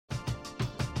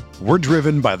We're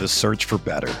driven by the search for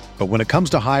better. But when it comes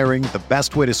to hiring, the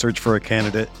best way to search for a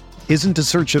candidate isn't to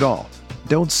search at all.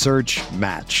 Don't search,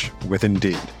 match with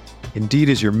Indeed. Indeed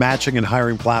is your matching and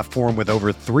hiring platform with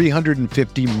over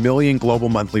 350 million global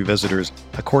monthly visitors,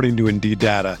 according to Indeed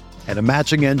data, and a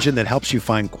matching engine that helps you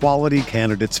find quality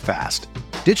candidates fast.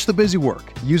 Ditch the busy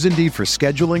work. Use Indeed for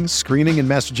scheduling, screening, and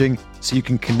messaging so you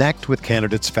can connect with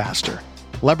candidates faster.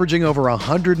 Leveraging over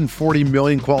 140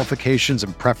 million qualifications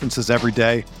and preferences every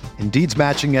day, Indeed's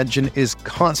matching engine is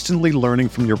constantly learning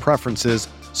from your preferences,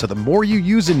 so the more you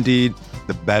use Indeed,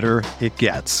 the better it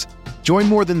gets. Join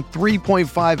more than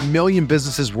 3.5 million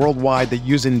businesses worldwide that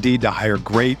use Indeed to hire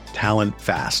great talent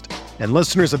fast. And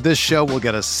listeners of this show will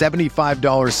get a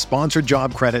 $75 sponsored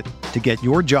job credit to get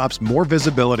your jobs more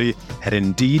visibility at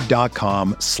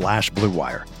Indeed.com/Blue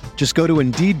Wire. Just go to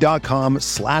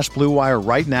Indeed.com/Blue Wire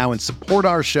right now and support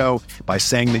our show by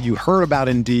saying that you heard about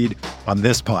Indeed on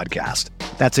this podcast.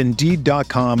 That's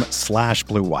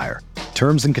Indeed.com/Blue Wire.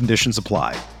 Terms and conditions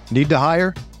apply. Need to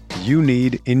hire? You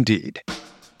need Indeed.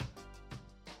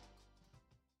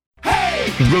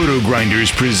 Roto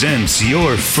Grinders presents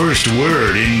your first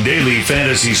word in daily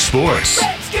fantasy sports.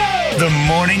 Let's go! The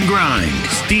Morning Grind.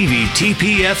 Stevie,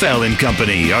 TPFL and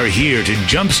company are here to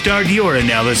jumpstart your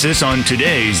analysis on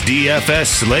today's DFS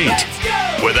slate. Let's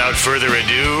go! Without further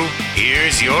ado,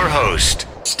 here's your host,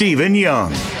 Stephen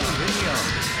Young.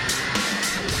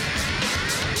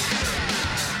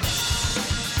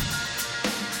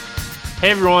 Hey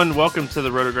everyone, welcome to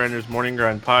the Roto Grinders Morning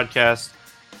Grind podcast.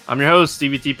 I'm your host,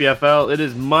 Stevie TPFL. It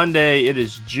is Monday. It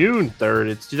is June 3rd.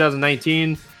 It's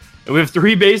 2019. And we have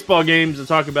 3 baseball games to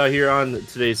talk about here on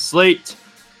today's slate.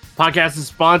 Podcast is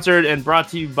sponsored and brought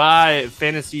to you by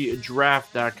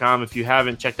FantasyDraft.com. If you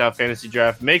haven't checked out Fantasy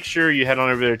Draft, make sure you head on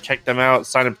over there, check them out,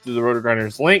 sign up through the Roto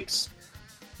Grinders links.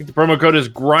 I think the promo code is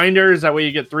Grinders. That way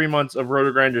you get 3 months of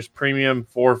Roto Grinders Premium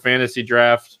for Fantasy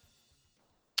Draft.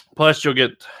 Plus, you'll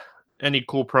get any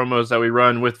cool promos that we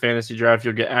run with Fantasy Draft,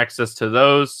 you'll get access to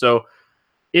those. So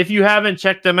if you haven't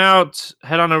checked them out,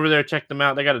 head on over there, check them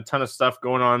out. They got a ton of stuff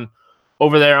going on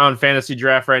over there on Fantasy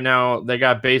Draft right now. They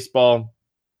got baseball,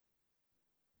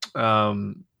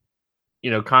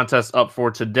 contests up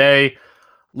for today.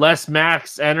 Less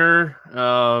max enter,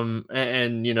 and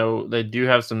they do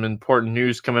have some important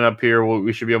news coming up here.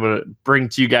 We should be able to bring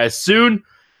to you guys soon.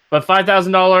 But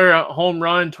 $5,000 home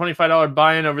run, $25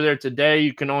 buy-in over there today.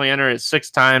 You can only enter it 6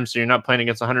 times, so you're not playing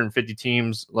against 150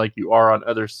 teams like you are on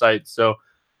other sites. So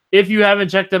if you haven't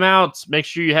checked them out, make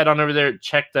sure you head on over there,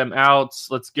 check them out.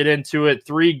 Let's get into it.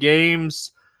 3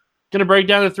 games. Going to break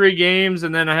down the 3 games,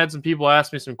 and then I had some people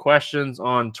ask me some questions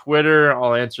on Twitter.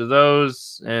 I'll answer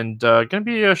those, and going to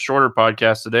be a shorter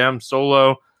podcast today. I'm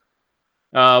solo.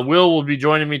 Will be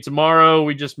joining me tomorrow.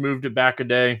 We just moved it back a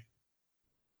day.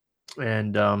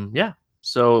 And,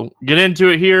 so get into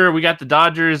it here. We got the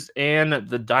Dodgers and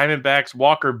the Diamondbacks.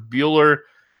 Walker Buehler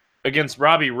against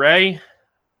Robbie Ray.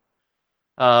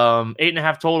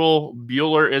 8.5 total.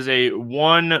 Buehler is a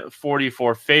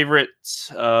 144 favorite.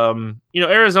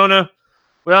 Arizona,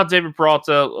 without David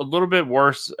Peralta, a little bit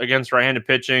worse against right-handed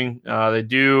pitching.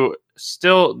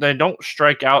 They don't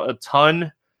strike out a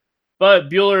ton. But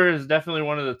Buehler is definitely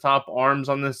one of the top arms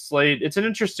on this slate. It's an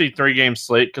interesting 3-game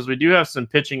slate because we do have some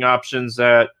pitching options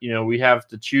that, we have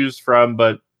to choose from.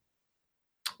 But,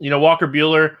 Walker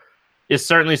Buehler is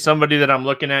certainly somebody that I'm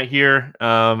looking at here.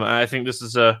 I think this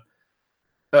is a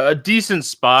decent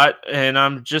spot, and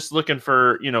I'm just looking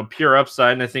for, pure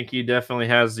upside, and I think he definitely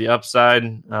has the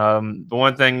upside. The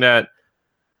one thing that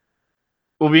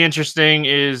will be interesting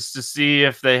is to see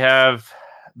if they have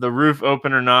the roof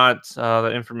open or not. The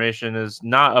information is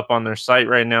not up on their site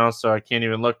right now, so I can't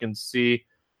even look and see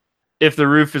if the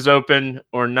roof is open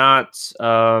or not.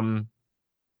 So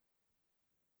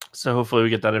hopefully we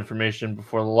get that information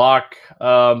before the lock.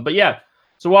 So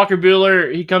Walker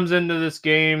Buehler, he comes into this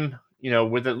game,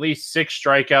 with at least 6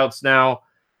 strikeouts now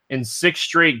in 6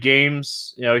 straight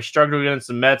games. He struggled against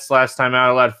the Mets last time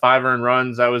out, allowed 5 earned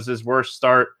runs. That was his worst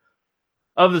start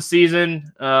of the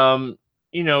season.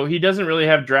 He doesn't really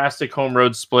have drastic home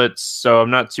road splits, so I'm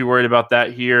not too worried about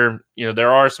that here.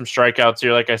 There are some strikeouts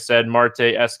here. Like I said, Marte,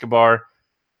 Escobar,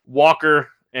 Walker,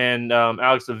 and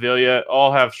Alex Avila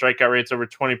all have strikeout rates over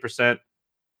 20%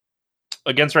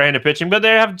 against right-handed pitching, but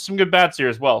they have some good bats here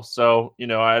as well. So,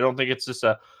 I don't think it's just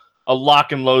a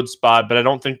lock and load spot, but I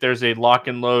don't think there's a lock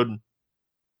and load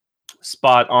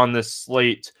spot on this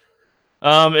slate.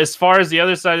 As far as the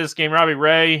other side of this game, Robbie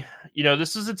Ray,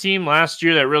 this is a team last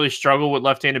year that really struggled with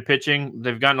left-handed pitching.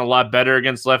 They've gotten a lot better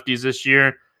against lefties this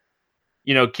year.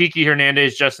 Kiki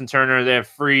Hernandez, Justin Turner, they have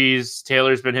Freeze.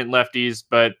 Taylor's been hitting lefties.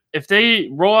 But if they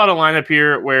roll out a lineup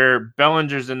here where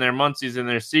Bellinger's in there, Muncie's in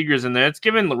there, Seager's in there, it's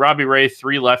given Robbie Ray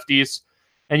 3 lefties.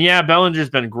 And yeah, Bellinger's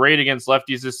been great against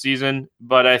lefties this season.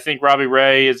 But I think Robbie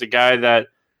Ray is a guy that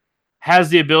has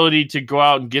the ability to go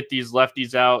out and get these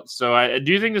lefties out. So I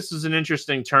do think this is an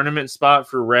interesting tournament spot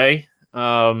for Ray.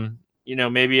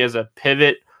 Maybe as a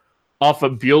pivot off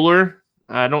of Buehler.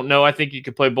 I don't know. I think you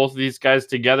could play both of these guys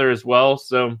together as well.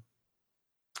 So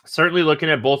certainly looking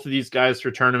at both of these guys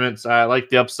for tournaments. I like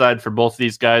the upside for both of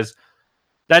these guys.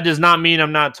 That does not mean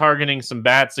I'm not targeting some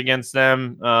bats against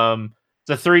them.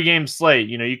 It's a 3-game slate.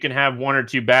 You can have 1 or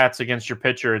 2 bats against your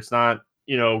pitcher. It's not,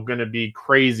 going to be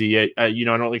crazy. I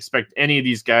don't expect any of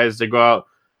these guys to go out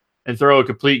and throw a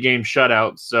complete game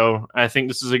shutout. So I think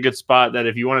this is a good spot that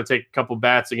if you want to take a couple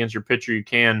bats against your pitcher, you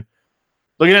can.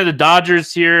 Looking at the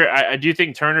Dodgers here, I do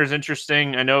think Turner's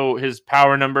interesting. I know his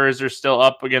power numbers are still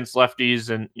up against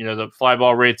lefties, and the fly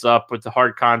ball rate's up with the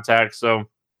hard contact. So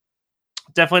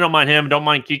definitely don't mind him. Don't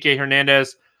mind Kike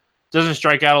Hernandez. Doesn't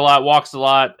strike out a lot, walks a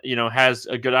lot. Has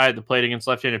a good eye at the plate against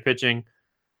left-handed pitching.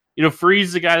 Freeze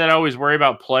is the guy that I always worry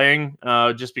about playing,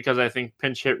 just because I think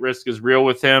pinch hit risk is real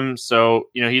with him. So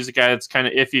he's a guy that's kind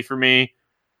of iffy for me.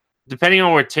 Depending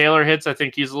on where Taylor hits, I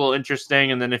think he's a little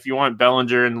interesting. And then if you want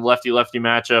Bellinger in the lefty-lefty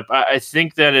matchup, I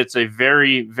think that it's a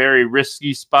very, very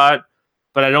risky spot,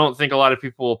 but I don't think a lot of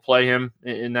people will play him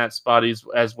in that spot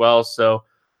as well. So,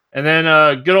 and then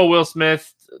good old Will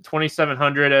Smith,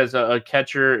 2,700 as a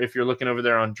catcher if you're looking over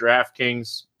there on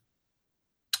DraftKings.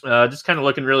 Just kind of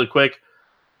looking really quick.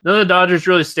 None of the Dodgers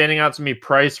really standing out to me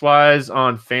price-wise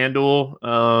on FanDuel.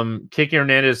 Kike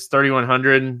Hernandez,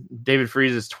 3,100. David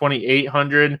Freese is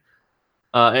 2,800.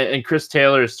 And Chris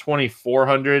Taylor is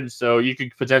 2,400. So you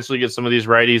could potentially get some of these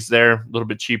righties there a little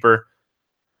bit cheaper.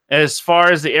 As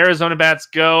far as the Arizona bats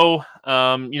go,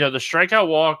 the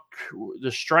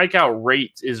strikeout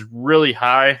rate is really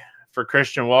high for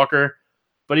Christian Walker,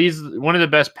 but he's one of the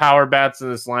best power bats in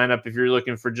this lineup. If you're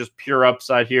looking for just pure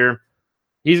upside here,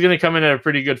 he's going to come in at a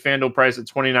pretty good FanDuel price at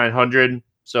 2,900.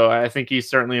 So I think he's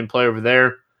certainly in play over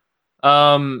there.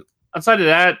 Outside of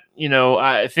that,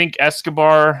 I think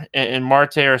Escobar and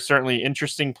Marte are certainly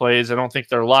interesting plays. I don't think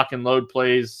they're lock and load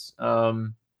plays.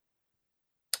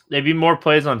 They'd be more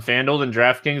plays on FanDuel than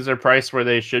DraftKings. They're priced where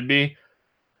they should be.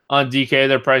 On DK,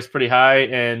 they're priced pretty high.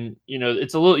 And,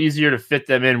 it's a little easier to fit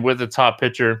them in with a top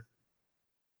pitcher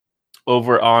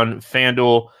over on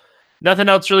FanDuel. Nothing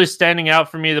else really standing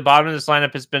out for me. The bottom of this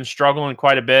lineup has been struggling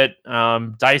quite a bit.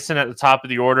 Dyson at the top of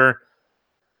the order.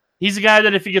 He's a guy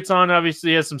that if he gets on,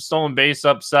 obviously has some stolen base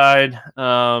upside.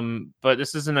 But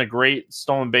this isn't a great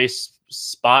stolen base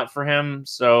spot for him.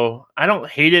 So I don't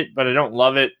hate it, but I don't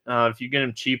love it. If you get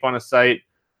him cheap on a site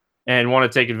and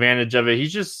want to take advantage of it,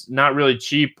 he's just not really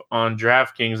cheap on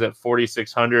DraftKings at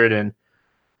 4,600. And,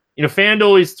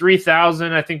 FanDuel is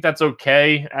 3,000. I think that's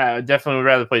okay. Definitely would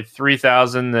rather play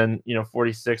 3,000 than,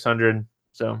 4,600.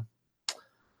 So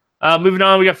moving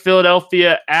on, we got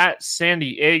Philadelphia at San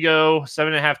Diego,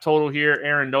 7.5 total here.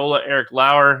 Aaron Nola, Eric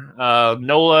Lauer.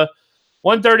 Nola,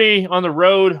 130 on the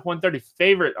road, 130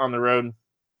 favorite on the road.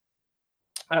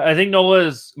 I think Nola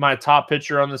is my top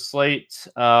pitcher on the slate.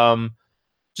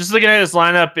 Just looking at this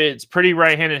lineup, it's pretty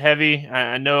right-handed heavy.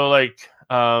 I know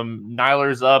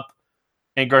Nyler's up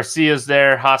and Garcia's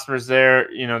there, Hosmer's there.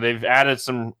 They've added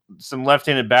some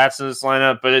left-handed bats in this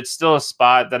lineup, but it's still a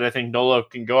spot that I think Nola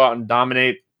can go out and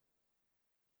dominate.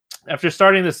 After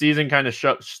starting the season kind of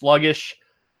sluggish,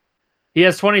 he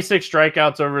has 26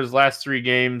 strikeouts over his last 3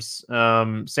 games,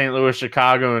 St. Louis,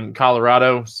 Chicago, and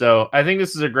Colorado. So I think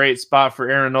this is a great spot for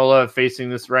Aaron Nola facing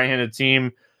this right-handed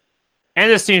team. And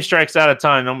this team strikes out a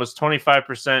ton, almost 25%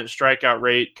 strikeout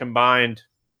rate combined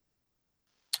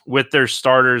with their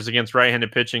starters against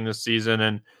right-handed pitching this season.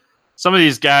 And some of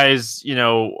these guys,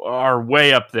 are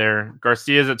way up there.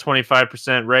 Garcia's at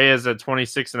 25%, Reyes at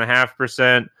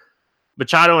 26.5%.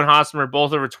 Machado and Hosmer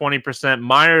both over 20%.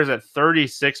 Myers at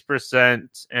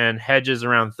 36%, and Hedges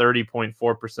around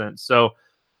 30.4%. So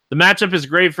the matchup is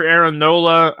great for Aaron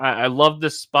Nola. I love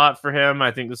this spot for him.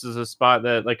 I think this is a spot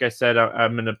that, like I said,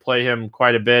 I'm going to play him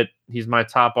quite a bit. He's my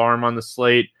top arm on the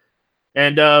slate.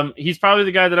 And he's probably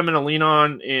the guy that I'm going to lean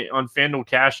on FanDuel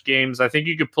cash games. I think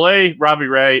you could play Robbie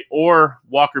Ray or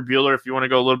Walker Buehler if you want to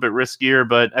go a little bit riskier,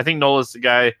 but I think Nola's the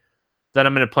guy that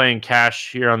I'm going to play in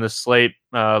cash here on this slate.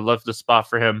 Love the spot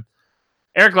for him.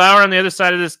 Eric Lauer on the other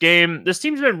side of this game. This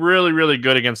team's been really, really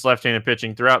good against left-handed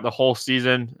pitching throughout the whole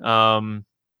season. Top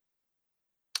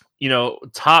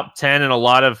 10 in a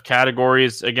lot of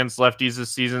categories against lefties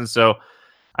this season. So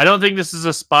I don't think this is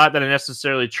a spot that I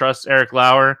necessarily trust Eric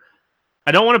Lauer.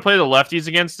 I don't want to play the lefties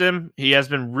against him. He has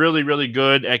been really, really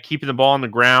good at keeping the ball on the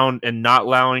ground and not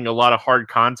allowing a lot of hard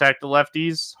contact to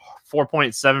lefties.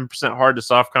 4.7% hard to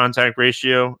soft contact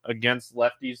ratio against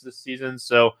lefties this season.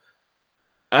 So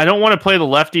I don't want to play the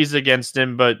lefties against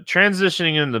him, but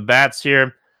transitioning into the bats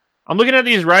here, I'm looking at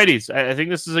these righties. I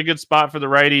think this is a good spot for the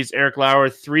righties. Eric Lauer,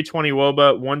 320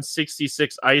 WOBA,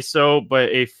 166 ISO, but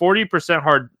a 40%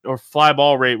 hard or fly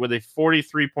ball rate with a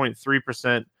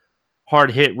 43.3%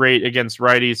 hard hit rate against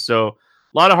righties. So a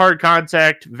lot of hard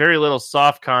contact, very little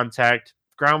soft contact.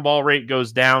 Ground ball rate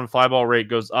goes down, fly ball rate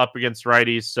goes up against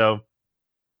righties. So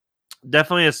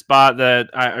definitely a spot that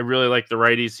I really like the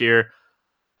righties here.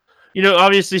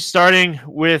 Obviously starting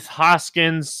with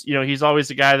Hoskins, he's always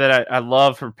a guy that I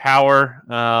love for power.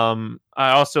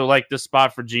 I also like this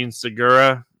spot for Gene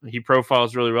Segura. He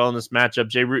profiles really well in this matchup.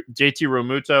 JT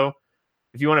Realmuto,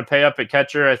 if you want to pay up at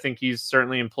catcher, I think he's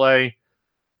certainly in play.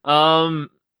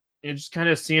 Just kind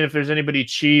of seeing if there's anybody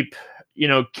cheap.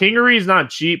 Kingery is not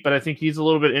cheap, but I think he's a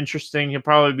little bit interesting. He'll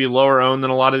probably be lower owned than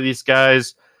a lot of these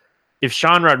guys. If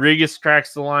Sean Rodriguez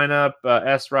cracks the lineup,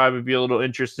 S-Rod would be a little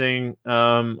interesting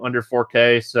under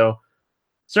 4K. So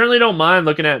certainly don't mind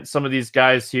looking at some of these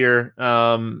guys here.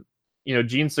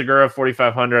 Gene Segura,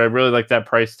 4,500. I really like that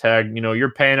price tag.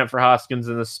 You're paying up for Hoskins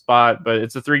in this spot, but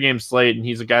it's a 3-game slate, and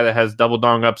he's a guy that has double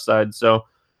dong upside. So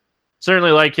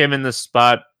certainly like him in this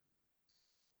spot.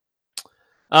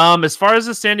 As far as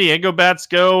the San Diego bats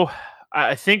go,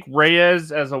 I think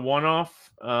Reyes as a one-off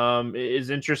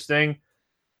is interesting.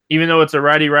 Even though it's a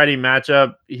righty-righty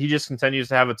matchup, he just continues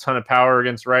to have a ton of power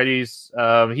against righties.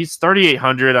 He's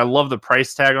 3,800. I love the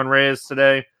price tag on Reyes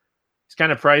today. He's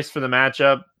kind of priced for the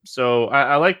matchup. So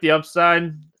I like the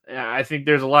upside. I think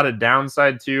there's a lot of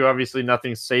downside too. Obviously,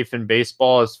 nothing's safe in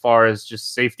baseball as far as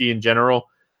just safety in general.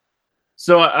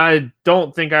 So I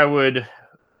don't think I would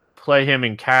play him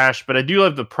in cash, but I do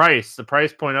love the price. The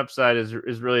price point upside is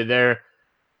really there.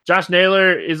 Josh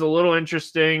Naylor is a little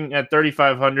interesting at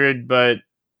 3,500, but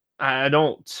I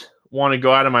don't want to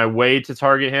go out of my way to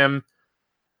target him.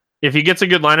 If he gets a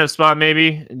good lineup spot,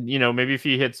 maybe if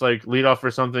he hits like leadoff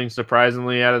or something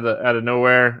surprisingly out of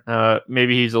nowhere,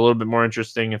 maybe he's a little bit more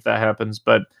interesting if that happens.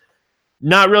 But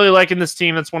not really liking this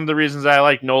team. That's one of the reasons I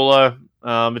like Nola.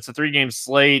 It's a 3-game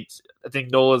slate. I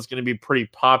think Nola is going to be pretty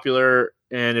popular.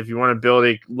 And if you want to build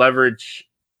a leverage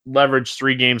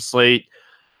 3-game slate,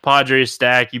 Padres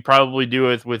stack, you probably do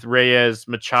it with Reyes,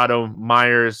 Machado,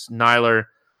 Myers, Naylor,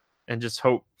 and just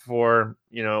hope for,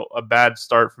 a bad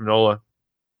start from Nola.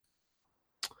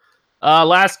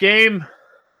 Last game,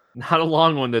 not a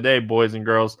long one today, boys and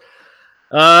girls.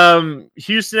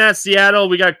 Houston at Seattle.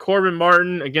 We got Corbin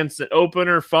Martin against an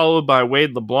opener, followed by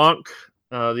Wade LeBlanc.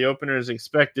 The opener is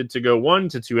expected to go 1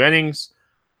 to 2 innings.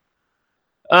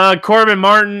 Corbin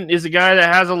Martin is a guy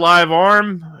that has a live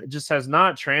arm. It just has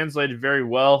not translated very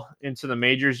well into the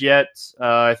majors yet.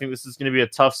 I think this is going to be a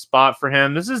tough spot for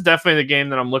him. This is definitely the game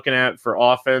that I'm looking at for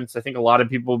offense. I think a lot of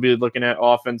people will be looking at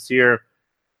offense here.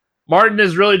 Martin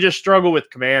has really just struggled with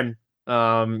command.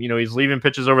 He's leaving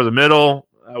pitches over the middle.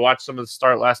 I watched some of the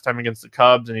start last time against the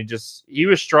Cubs, and he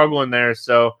was struggling there.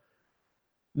 So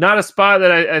not a spot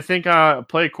that I think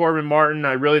play Corbin Martin.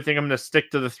 I really think I'm going to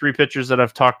stick to the 3 pitchers that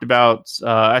I've talked about.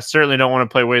 I certainly don't want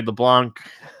to play Wade LeBlanc.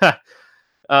 Wade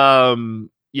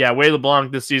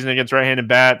LeBlanc this season against right-handed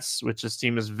bats, which this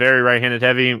team is very right-handed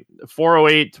heavy.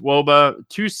 408 WOBA,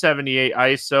 278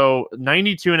 ISO,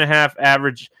 92.5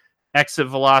 average exit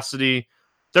velocity,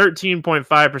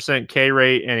 13.5% K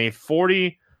rate, and a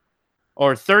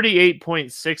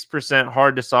 38.6%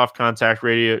 hard to soft contact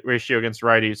ratio against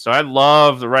righties. So I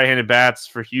love the right-handed bats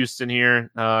for Houston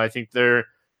here. I think they're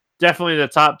definitely the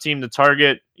top team to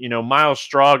target. Miles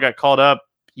Straw got called up.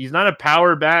 He's not a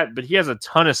power bat, but he has a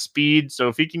ton of speed. So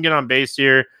if he can get on base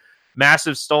here,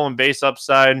 massive stolen base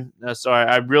upside. So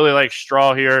I really like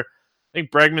Straw here. I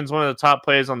think Bregman's one of the top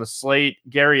plays on the slate.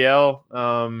 Gary L,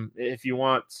 if you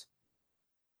want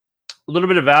a little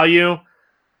bit of value,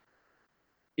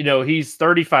 he's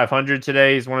 3,500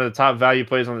 today. He's one of the top value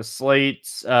plays on the slate.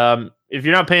 If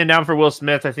you're not paying down for Will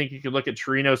Smith, I think you could look at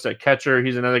Chirinos at catcher.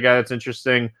 He's another guy that's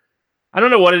interesting. I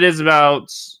don't know what it is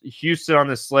about Houston on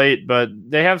this slate, but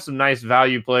they have some nice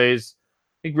value plays.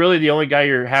 I think really the only guy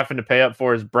you're having to pay up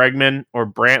for is Bregman or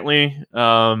Brantley.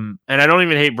 And I don't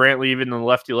even hate Brantley, even in the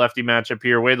lefty-lefty matchup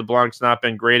here. Wade LeBlanc's not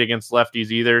been great against lefties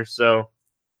either. So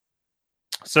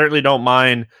certainly don't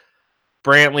mind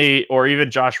Brantley or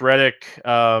even Josh Reddick.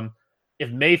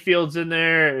 If Mayfield's in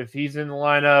there, if he's in the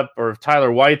lineup, or if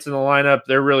Tyler White's in the lineup,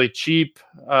 they're really cheap.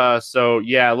 So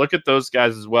look at those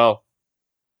guys as well.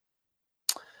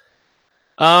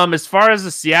 As far as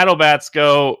the Seattle bats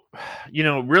go,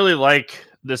 really like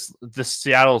this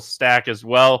Seattle stack as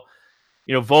well.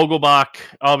 Vogelbach,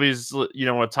 obviously,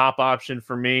 a top option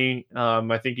for me.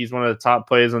 I think he's one of the top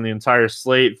plays on the entire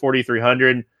slate,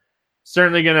 4,300.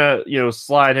 Certainly going to,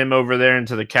 slide him over there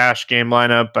into the cash game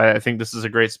lineup. I think this is a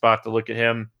great spot to look at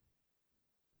him.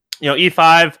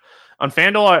 E5 on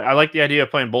FanDuel, I like the idea of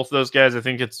playing both of those guys. I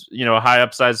think it's, a high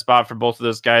upside spot for both of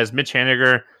those guys. Mitch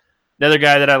Haniger, another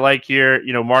guy that I like here.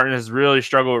 Martin has really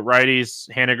struggled with righties.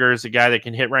 Haniger is a guy that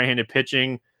can hit right-handed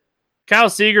pitching.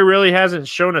 Kyle Seager really hasn't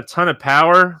shown a ton of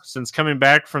power since coming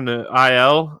back from the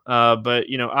IL. But,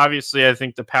 obviously I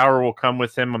think the power will come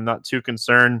with him. I'm not too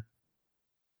concerned.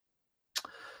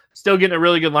 Still getting a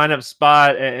really good lineup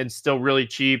spot and still really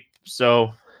cheap.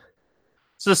 So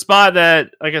it's a spot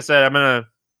that, like I said, I'm going to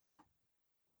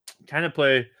kind of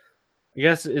play. I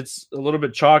guess it's a little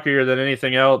bit chalkier than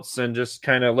anything else and just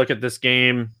kind of look at this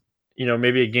game,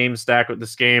 maybe a game stack with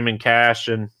this game and cash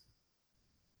and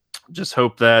just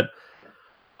hope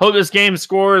this game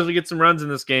scores. We get some runs in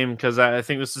this game because I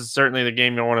think this is certainly the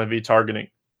game I want to be targeting.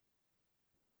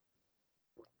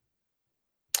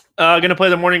 Going to play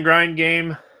the morning grind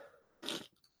game.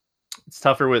 It's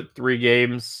tougher with 3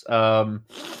 games.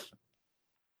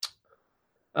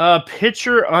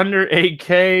 Pitcher under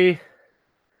 8K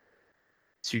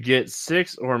to get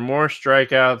 6 or more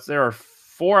strikeouts. There are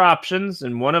 4 options,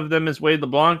 and one of them is Wade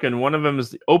LeBlanc, and one of them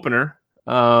is the opener.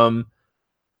 I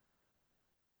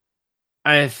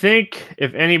think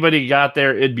if anybody got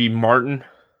there, it'd be Martin.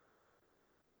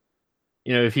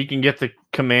 If he can get the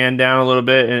command down a little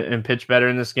bit and pitch better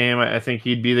in this game, I think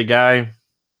he'd be the guy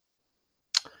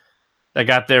that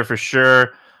got there for sure.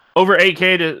 Over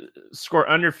 8K to score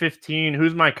under 15.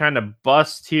 Who's my kind of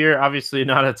bust here? Obviously,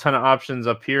 not a ton of options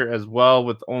up here as well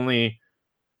with only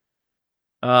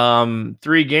 3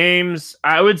 games.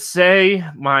 I would say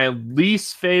my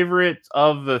least favorite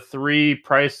of the 3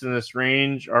 priced in this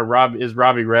range is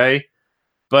Robbie Ray.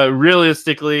 But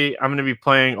realistically, I'm going to be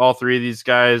playing all 3 of these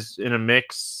guys in a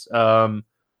mix. But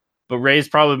Ray's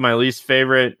probably my least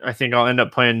favorite. I think I'll end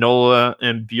up playing Nola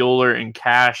and Bueller and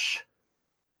cash.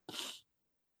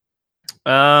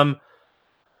 Over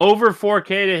 4K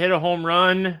to hit a home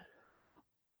run.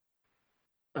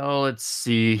 Oh, let's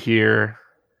see here.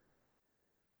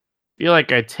 Feel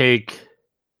like I take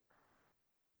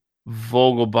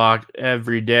Vogelbach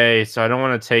every day, so I don't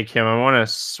want to take him. I want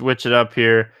to switch it up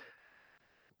here.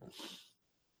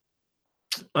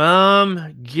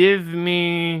 Give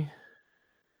me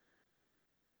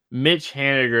Mitch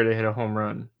Haniger to hit a home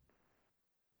run.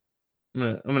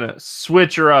 I'm gonna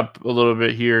switch her up a little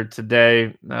bit here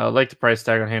today. I like the price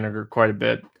tag on Haniger quite a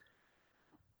bit.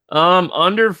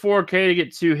 Under 4K to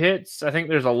get 2 hits. I think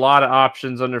there's a lot of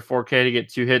options under 4K to get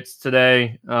 2 hits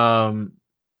today. Lot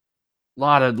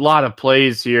of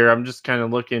plays here. I'm just kind of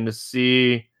looking to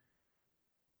see.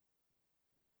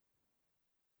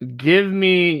 Give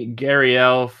me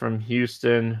Gurriel from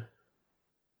Houston.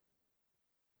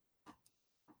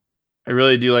 I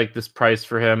really do like this price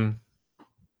for him.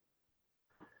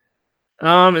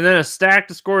 And then a stack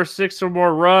to score 6 or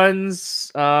more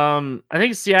runs. I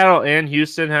think Seattle and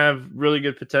Houston have really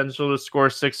good potential to score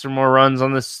 6 or more runs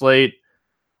on this slate.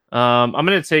 I'm going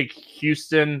to take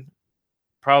Houston,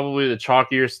 probably the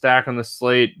chalkier stack on the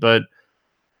slate, but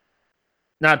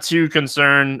not too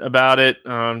concerned about it.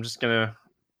 I'm just going to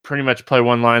pretty much play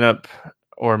 1 lineup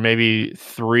or maybe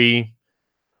 3.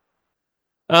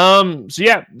 So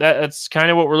yeah, that's kind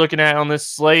of what we're looking at on this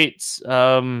slate. Like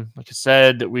I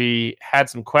said, we had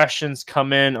some questions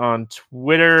come in on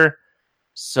Twitter,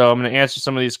 so I'm going to answer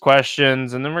some of these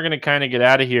questions, and then we're going to kind of get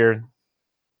out of here.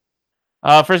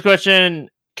 First question,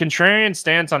 contrarian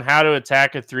stance on how to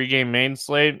attack a 3-game main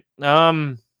slate.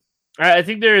 I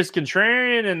think there's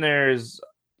contrarian and there's,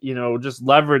 just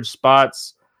leverage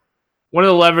spots. One of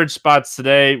the leverage spots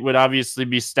today would obviously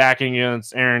be stacking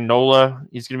against Aaron Nola.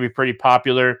 He's going to be pretty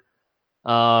popular.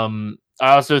 I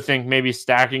also think maybe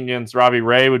stacking against Robbie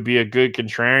Ray would be a good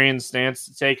contrarian stance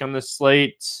to take on this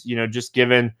slate. Just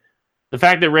given the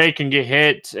fact that Ray can get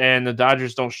hit and the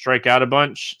Dodgers don't strike out a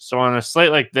bunch. So on a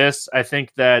slate like this, I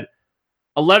think that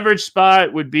a leverage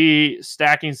spot would be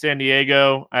stacking San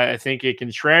Diego. I think a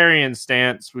contrarian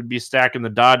stance would be stacking the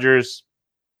Dodgers.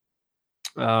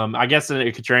 I guess a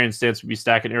contrarian stance would be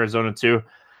stacking Arizona too.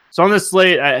 So on this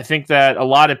slate, I think that a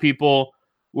lot of people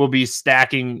will be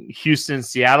stacking Houston,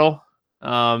 Seattle.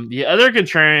 The other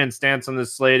contrarian stance on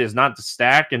this slate is not to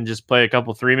stack and just play a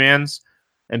couple 3-mans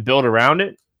and build around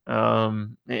it.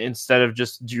 Instead of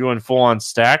just doing full on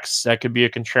stacks, that could be a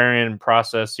contrarian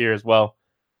process here as well.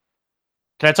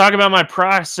 Can I talk about my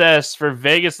process for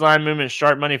Vegas line movement,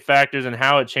 sharp money factors, and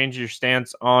how it changes your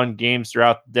stance on games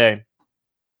throughout the day?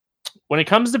 When it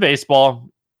comes to baseball,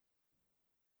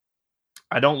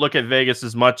 I don't look at Vegas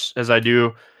as much as I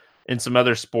do in some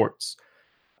other sports.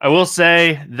 I will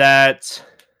say that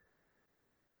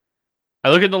I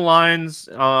look at the lines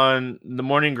on the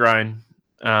morning grind.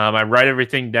 I write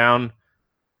everything down.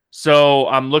 So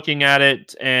I'm looking at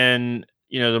it, and,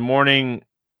 the morning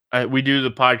we do the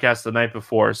podcast the night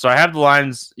before. So I have the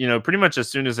lines, pretty much as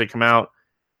soon as they come out,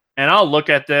 and I'll look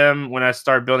at them when I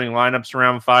start building lineups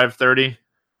around 5:30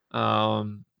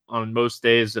 on most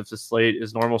days if the slate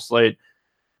is normal slate.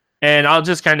 And I'll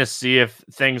just kind of see if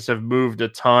things have moved a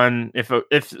ton. If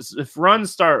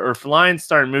runs start, or if lines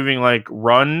start moving like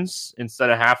runs instead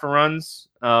of half a runs,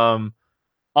 I'll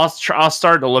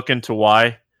start to look into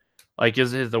why. Like,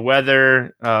 is it the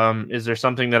weather? Is there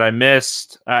something that I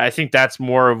missed? I think that's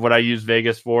more of what I use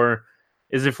Vegas for.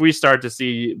 Is if we start to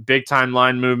see big time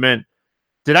line movement,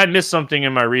 did I miss something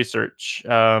in my research?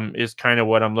 Is kind of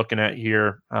what I'm looking at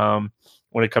here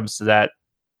when it comes to that.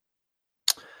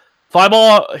 Fly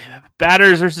ball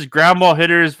batters versus ground ball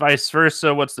hitters, vice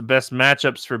versa. What's the best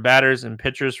matchups for batters and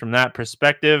pitchers from that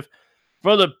perspective?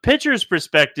 For the pitcher's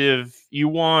perspective, you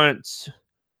want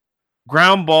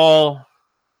ground ball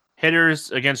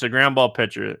hitters against a ground ball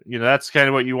pitcher. That's kind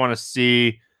of what you want to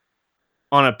see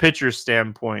on a pitcher's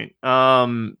standpoint.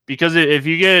 Because if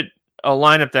you get a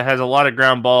lineup that has a lot of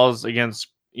ground balls against,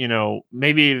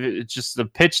 maybe it's just the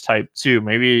pitch type too.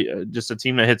 Maybe just a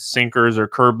team that hits sinkers or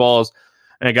curveballs,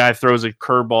 and a guy throws a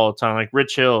curveball a ton, like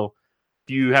Rich Hill.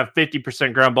 If you have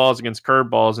 50% ground balls against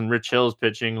curveballs and Rich Hill's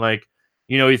pitching,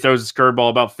 he throws his curveball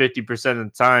about 50% of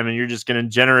the time, and you're just going to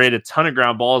generate a ton of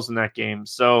ground balls in that game.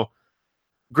 So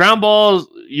ground balls,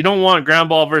 you don't want ground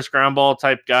ball versus ground ball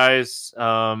type guys.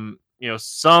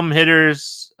 Some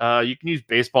hitters, you can use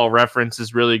Baseball Reference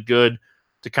is really good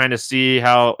to kind of see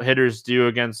how hitters do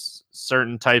against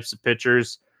certain types of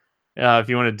pitchers, if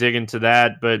you want to dig into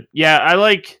that. But yeah, I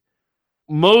like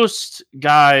most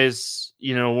guys,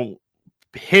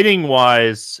 hitting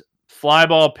wise, fly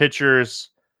ball pitchers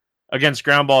against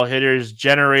ground ball hitters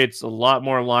generates a lot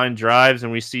more line drives,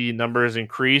 and we see numbers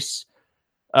increase.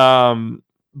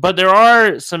 But there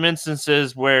are some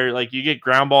instances where you get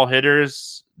ground ball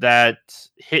hitters that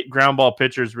hit ground ball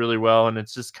pitchers really well, and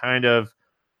it's just kind of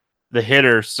the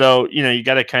hitter. So, you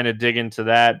got to kind of dig into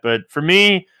that. But for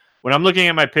me, when I'm looking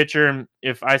at my pitcher,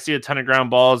 if I see a ton of ground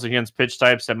balls against pitch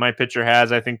types that my pitcher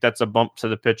has, I think that's a bump to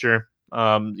the pitcher.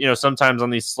 Sometimes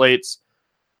on these slates,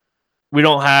 we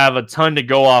don't have a ton to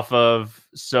go off of,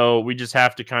 so we just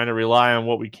have to kind of rely on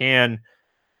what we can.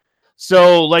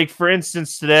 So, for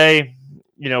instance, today,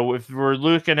 if we're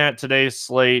looking at today's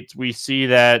slate, we see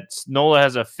that Nola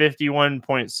has a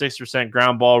 51.6%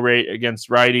 ground ball rate against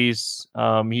righties.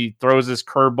 He throws his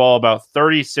curveball about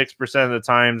 36% of the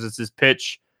times. It's his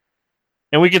pitch.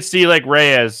 And we could see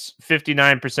Reyes,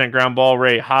 59% ground ball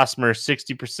rate, Hosmer,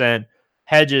 60%,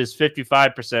 Hedges,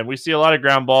 55%. We see a lot of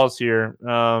ground balls here.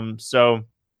 So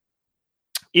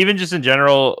even just in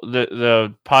general,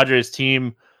 the Padres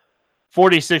team,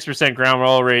 46% ground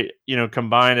ball rate,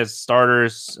 combined as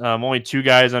starters. Only two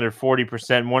guys under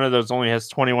 40%. One of those only has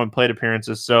 21 plate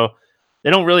appearances. So they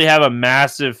don't really have a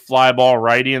massive fly ball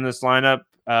righty in this lineup.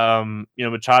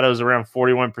 Machado's around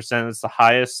 41%. That's the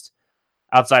highest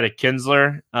outside of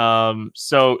Kinsler.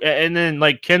 And then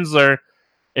Kinsler,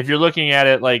 if you're looking at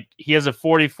it, he has a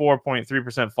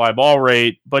 44.3% fly ball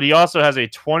rate, but he also has a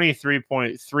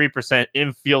 23.3%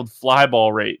 infield fly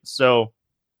ball rate. So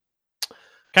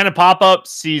kind of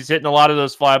pop-ups, he's hitting a lot of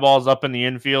those fly balls up in the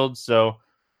infield. So,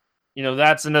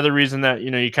 that's another reason that,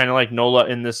 you kind of like Nola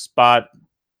in this spot.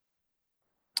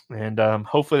 And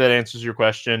hopefully that answers your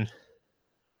question.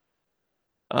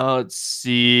 Let's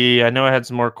see. I know I had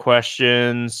some more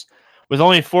questions. With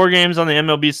only 4 games on the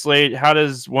MLB slate, how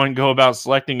does one go about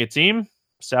selecting a team?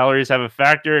 Salaries have a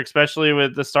factor, especially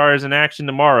with the Stars in action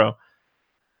tomorrow.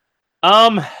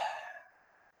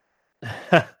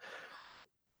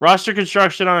 Roster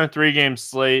construction on a 3-game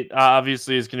slate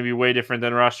obviously is going to be way different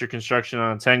than roster construction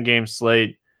on a 10-game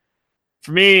slate.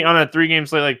 For me, on a 3-game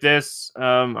slate like this,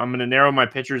 I'm going to narrow my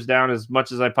pitchers down as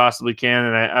much as I possibly can,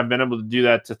 and I've been able to do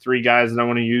that to 3 guys that I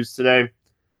want to use today.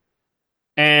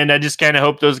 And I just kind of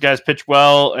hope those guys pitch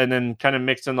well, and then kind of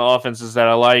mix in the offenses that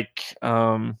I like.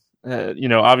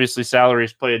 Obviously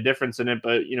salaries play a difference in it,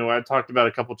 but, I talked about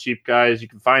a couple cheap guys. You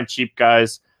can find cheap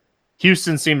guys.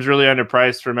 Houston seems really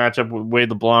underpriced for a matchup with Wade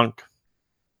LeBlanc.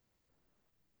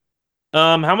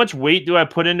 How much weight do I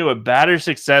put into a batter's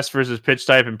success versus pitch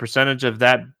type and percentage of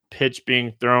that pitch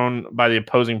being thrown by the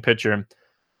opposing pitcher?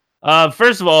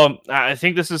 First of all, I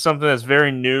think this is something that's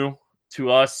very new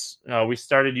to us. We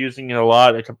started using it a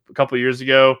lot a couple years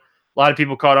ago. A lot of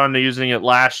people caught on to using it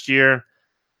last year.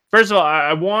 First of all,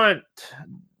 I want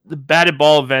the batted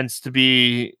ball events to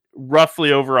be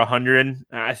roughly over 100.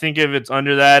 I think if it's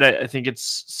under that, I think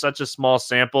it's such a small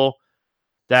sample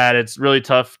that it's really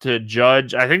tough to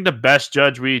judge. I think the best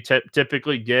judge we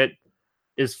typically get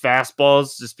is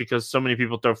fastballs, just because so many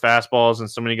people throw fastballs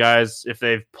and so many guys, if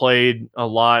they've played a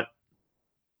lot,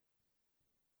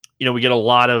 we get a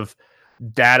lot of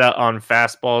data on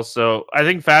fastballs. So I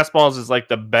think fastballs is like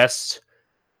the best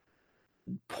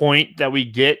point that we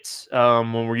get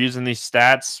when we're using these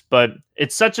stats, but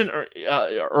it's such an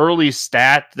early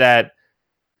stat that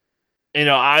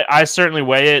I certainly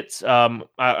weigh it.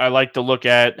 I like to look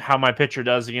at how my pitcher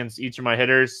does against each of my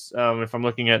hitters if I'm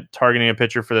looking at targeting a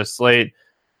pitcher for the slate.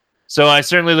 So I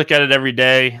certainly look at it every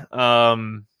day.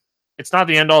 It's not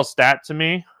the end-all stat to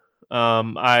me.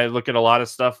 I look at a lot of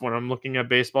stuff when I'm looking at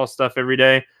baseball stuff every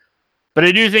day. But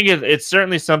I do think it's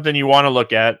certainly something you want to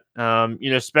look at,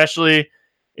 especially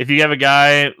if you have a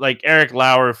guy like Eric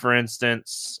Lauer, for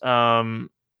instance. Let's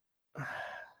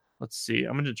see.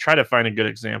 I'm going to try to find a good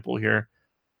example here.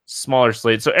 Smaller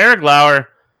slate. So Eric Lauer,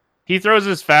 he throws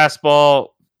his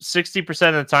fastball 60%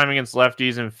 of the time against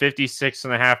lefties and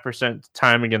 56.5% of the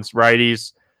time against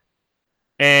righties.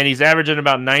 And he's averaging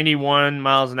about 91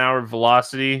 miles an hour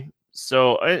velocity.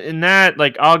 So in that,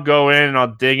 I'll go in and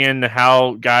I'll dig into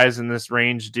how guys in this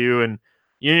range do. And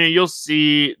you'll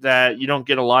see that you don't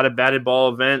get a lot of batted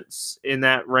ball events in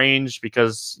that range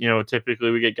because,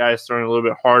 typically we get guys throwing a little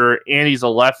bit harder, and he's a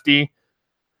lefty.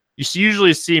 You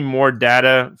usually see more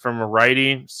data from a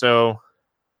righty. So,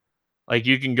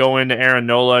 you can go into Aaron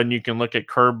Nola and you can look at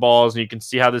curveballs and you can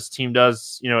see how this team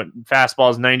does,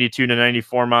 fastballs 92 to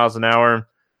 94 miles an hour.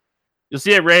 You'll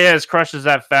see that Reyes crushes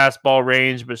that fastball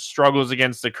range, but struggles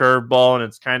against the curveball, and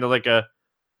it's kind of like a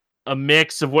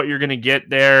mix of what you're going to get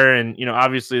there. And,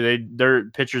 obviously their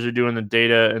pitchers are doing the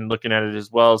data and looking at it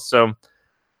as well. So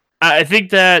I think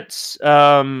that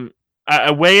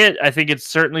I weigh it. I think it's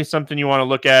certainly something you want to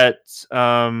look at,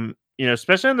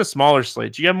 especially in the smaller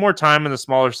slates. You have more time in the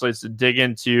smaller slates to dig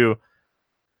into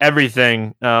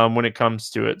everything when it comes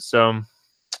to it. So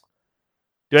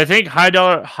do I think high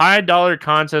dollar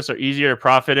contests are easier to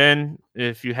profit in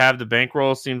if you have the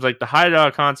bankroll? Seems like the high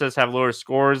dollar contests have lower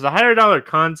scores. The higher dollar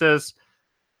contest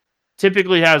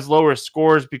typically has lower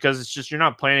scores because it's just you're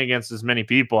not playing against as many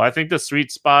people. I think the sweet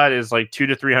spot is like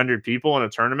 200 to 300 people in a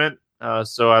tournament.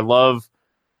 So I love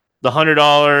the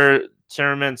 $100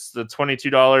 tournaments, the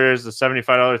 $22, the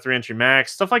 $75 3-entry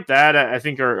max, stuff like that. I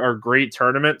think are great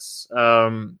tournaments.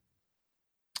 The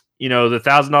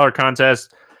 $1,000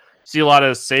 contest. See a lot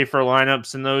of safer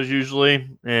lineups in those usually.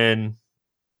 And,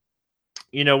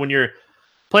 when you're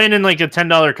playing in like a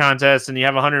 $10 contest and you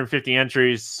have 150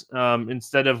 entries,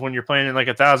 instead of when you're playing in like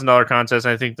a $1,000 contest,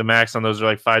 I think the max on those are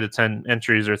like 5 to 10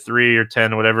 entries or 3 or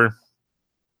 10, whatever.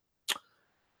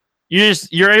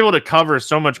 You're able to cover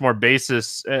so much more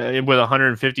basis with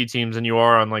 150 teams than you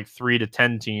are on like 3 to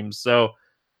 10 teams. So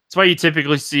that's why you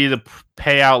typically see the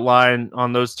payout line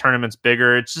on those tournaments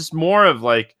bigger. It's just more of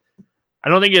I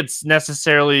don't think it's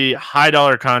necessarily high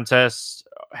dollar contests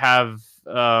have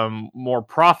more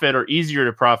profit or easier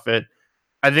to profit.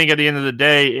 I think at the end of the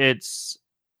day,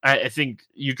 I think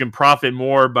you can profit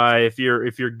more by if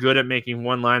you're good at making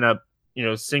one lineup,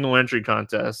 single entry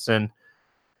contests and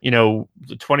the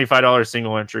 $25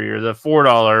 single entry or the $4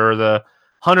 or the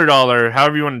 $100,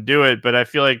 however you want to do it. But I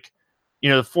feel like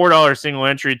the $4 single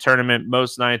entry tournament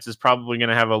most nights is probably going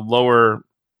to have a lower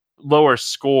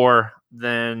score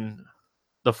than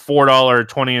the $4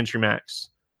 20 entry max.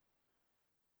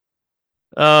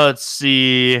 Let's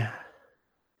see.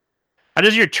 How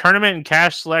does your tournament and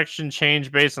cash selection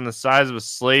change based on the size of a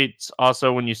slate?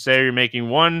 Also, when you say you're making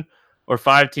 1 or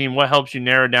 5 team, what helps you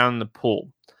narrow down the pool?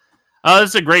 This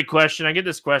is a great question. I get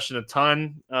this question a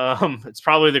ton. It's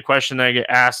probably the question that I get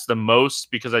asked the most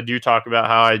because I do talk about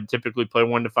how I typically play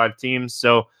 1 to 5 teams.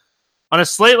 So on a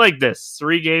slate like this,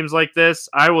 3 games like this,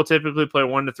 I will typically play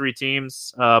 1 to 3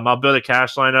 teams. I'll build a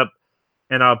cash lineup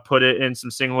and I'll put it in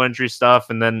some single entry stuff.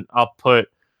 And then I'll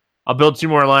build 2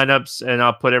 more lineups and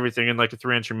I'll put everything in like a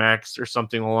 3-entry max or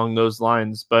something along those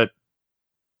lines. But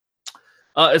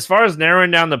as far as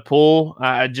narrowing down the pool,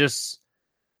 I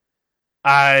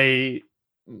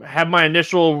have my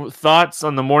initial thoughts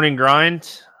on the morning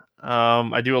grind.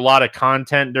 I do a lot of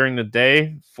content during the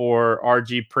day for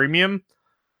RG Premium.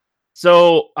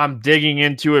 So I'm digging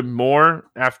into it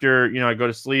more after, I go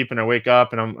to sleep and I wake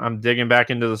up and I'm digging back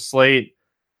into the slate.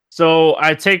 So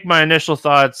I take my initial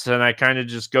thoughts and I kind of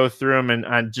just go through them and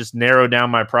I just narrow down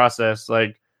my process.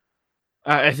 Like,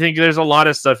 I think there's a lot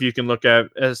of stuff you can look at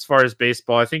as far as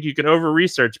baseball. I think you can over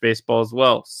research baseball as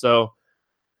well. So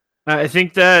I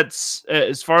think that's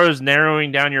as far as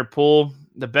narrowing down your pool.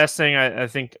 The best thing I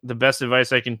think the best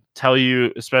advice I can tell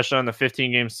you, especially on the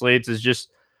 15 game slates, is just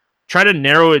try to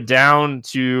narrow it down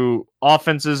to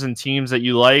offenses and teams that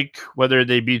you like, whether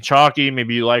they be chalky.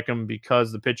 Maybe you like them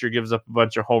because the pitcher gives up a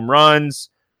bunch of home runs.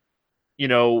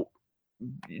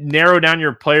 Narrow down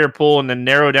your player pool and then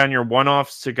narrow down your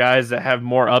one-offs to guys that have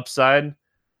more upside.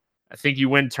 I think you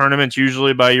win tournaments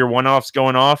usually by your one-offs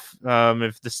going off.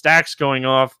 If the stack's going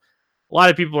off, a lot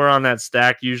of people are on that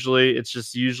stack usually. It's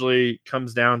just usually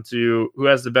comes down to who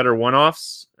has the better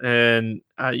one-offs. And,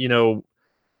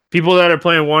 people that are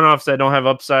playing one-offs that don't have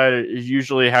upside is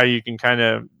usually how you can kind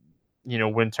of,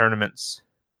 win tournaments.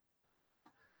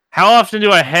 How often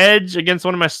do I hedge against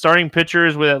one of my starting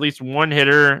pitchers with at least one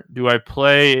hitter? Do I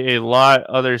play a lot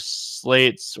other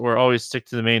slates or always stick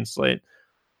to the main slate?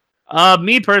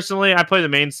 Me personally, I play the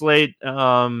main slate.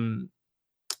 I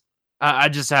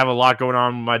just have a lot going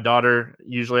on with my daughter,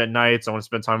 usually at nights. I want to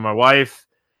spend time with my wife.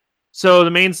 So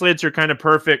the main slates are kind of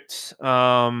perfect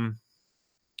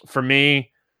for me.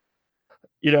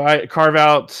 I carve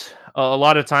out a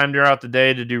lot of time throughout the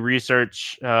day to do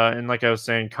research and, like I was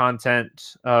saying,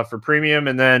 content for premium.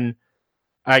 And then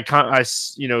I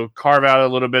carve out a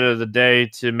little bit of the day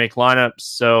to make lineups.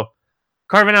 So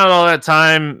carving out all that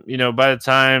time, by the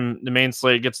time the main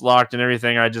slate gets locked and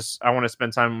everything, I want to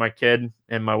spend time with my kid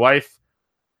and my wife.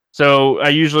 So I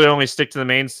usually only stick to the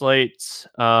main slate.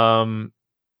 There's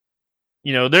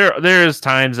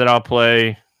times that I'll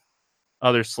play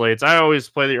other slates. I always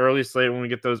play the early slate when we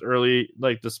get those early,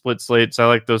 like the split slates. I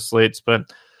like those slates. But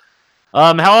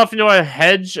how often do I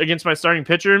hedge against my starting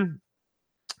pitcher?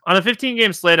 On a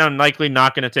 15-game slate, I'm likely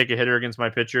not going to take a hitter against my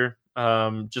pitcher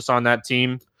just on that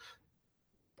team.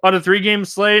 On a 3-game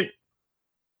slate,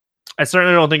 I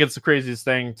certainly don't think it's the craziest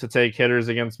thing to take hitters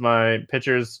against my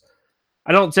pitchers.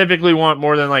 I don't typically want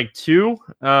more than like 2,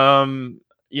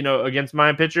 against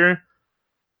my pitcher.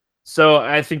 So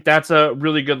I think that's a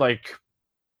really good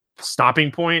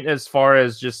stopping point as far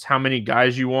as just how many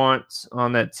guys you want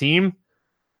on that team.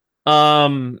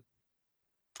 As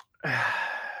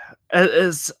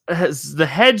the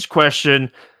hedge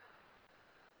question,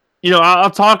 I'll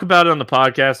talk about it on the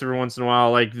podcast every once in a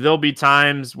while. Like, there'll be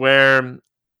times where,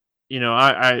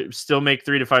 I still make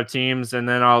 3 to 5 teams, and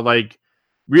then I'll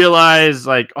realize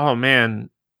oh man,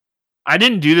 I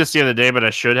didn't do this the other day, but I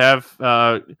should have.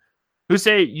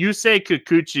 Yusei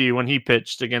Kikuchi, when he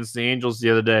pitched against the Angels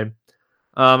the other day.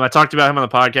 I talked about him on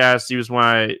the podcast. He was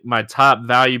my top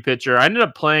value pitcher. I ended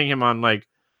up playing him on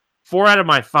 4 out of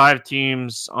my 5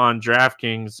 teams on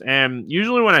DraftKings. And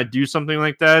usually when I do something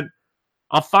like that,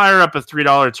 I'll fire up a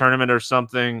 $3 tournament or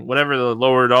something, whatever the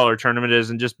lower dollar tournament is,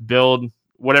 and just build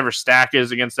whatever stack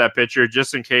is against that pitcher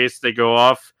just in case they go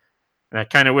off. And I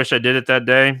kind of wish I did it that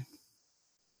day.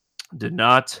 Did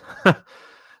not.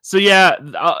 So yeah,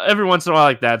 every once in a while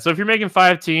like that. So if you're making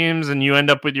 5 teams and you end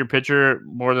up with your pitcher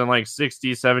more than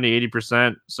 60, 70,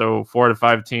 80%, so 4 out of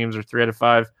 5 teams or 3 out of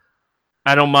 5,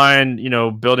 I don't mind,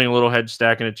 building a little hedge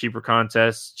stack in a cheaper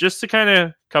contest just to kind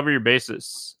of cover your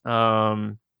bases.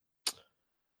 Yeah,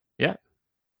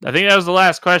 I think that was the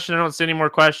last question. I don't see any more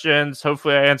questions.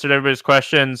 Hopefully I answered everybody's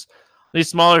questions. These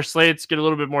smaller slates get a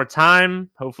little bit more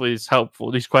time. Hopefully it's helpful.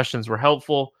 These questions were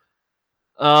helpful.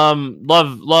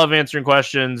 Love answering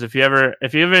questions. If you ever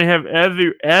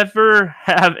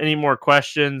have any more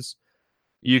questions,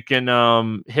 you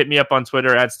can hit me up on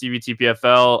Twitter at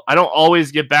StevieTPFL. I don't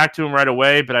always get back to him right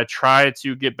away, but I try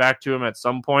to get back to him at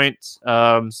some point. So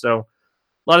a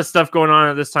lot of stuff going on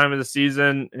at this time of the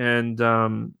season, and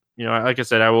like I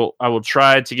said, I will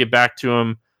try to get back to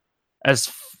him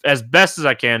as best as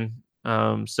I can.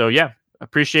 So yeah,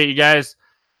 appreciate you guys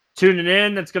tuning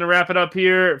in. That's going to wrap it up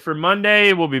here for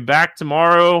Monday. We'll be back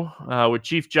tomorrow with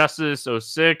Chief Justice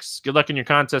 06. Good luck in your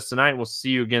contest tonight. We'll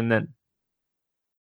see you again then.